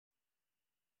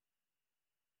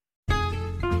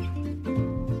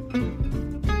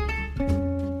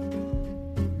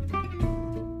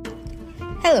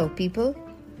Hello people,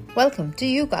 welcome to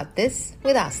You Got This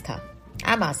with Astha.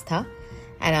 I'm Astha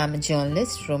and I'm a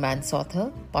journalist, romance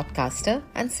author, podcaster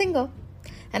and singer.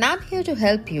 And I'm here to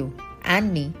help you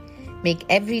and me make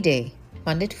every day,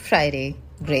 Monday to Friday,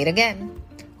 great again.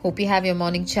 Hope you have your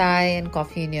morning chai and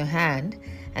coffee in your hand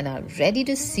and are ready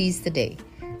to seize the day.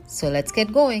 So let's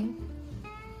get going.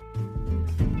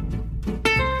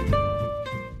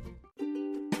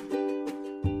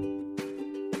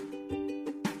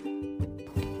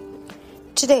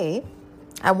 Today,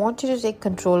 I want you to take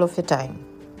control of your time.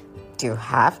 Do you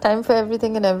have time for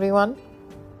everything and everyone?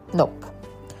 Nope.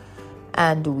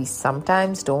 And do we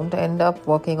sometimes don't end up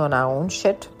working on our own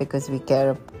shit because we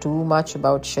care too much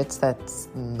about shits that's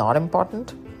not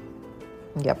important?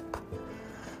 Yep.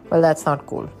 Well, that's not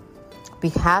cool. We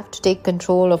have to take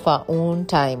control of our own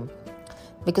time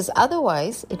because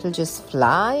otherwise it will just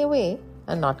fly away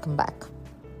and not come back.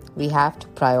 We have to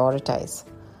prioritize.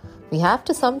 We have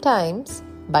to sometimes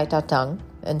bite our tongue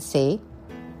and say,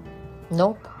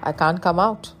 nope, I can't come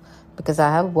out because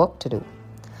I have work to do.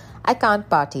 I can't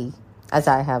party as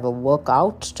I have a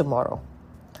workout tomorrow.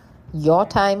 Your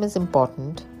time is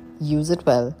important. Use it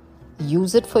well.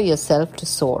 Use it for yourself to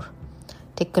soar.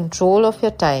 Take control of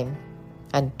your time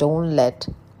and don't let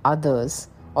others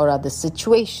or other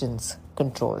situations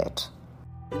control it.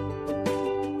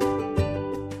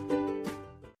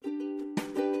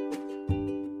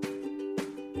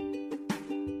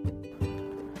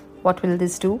 What will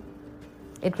this do?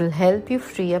 It will help you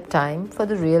free up time for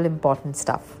the real important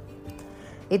stuff.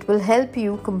 It will help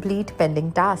you complete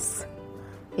pending tasks.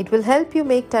 It will help you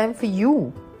make time for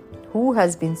you, who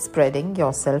has been spreading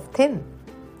yourself thin.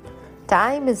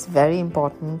 Time is very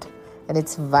important and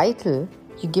it's vital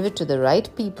you give it to the right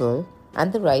people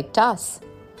and the right tasks.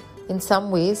 In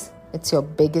some ways, it's your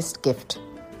biggest gift.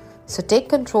 So take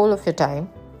control of your time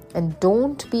and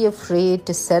don't be afraid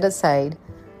to set aside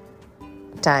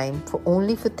time for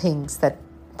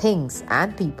things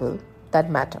and people that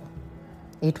matter.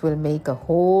 It will make a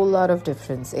whole lot of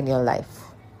difference in your life.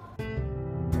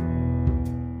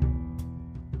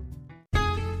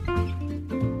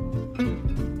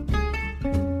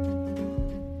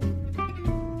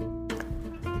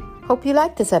 Hope you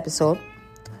liked this episode.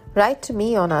 Write to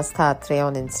me on Asthatray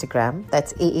on Instagram,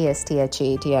 that's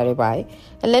AASTHATRAY,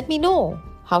 and let me know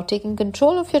how taking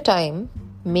control of your time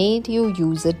made you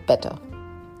use it better.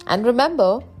 And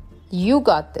remember, you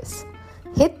got this.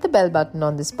 Hit the bell button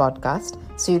on this podcast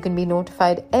so you can be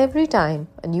notified every time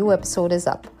a new episode is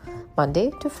up,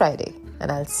 Monday to Friday.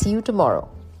 And I'll see you tomorrow.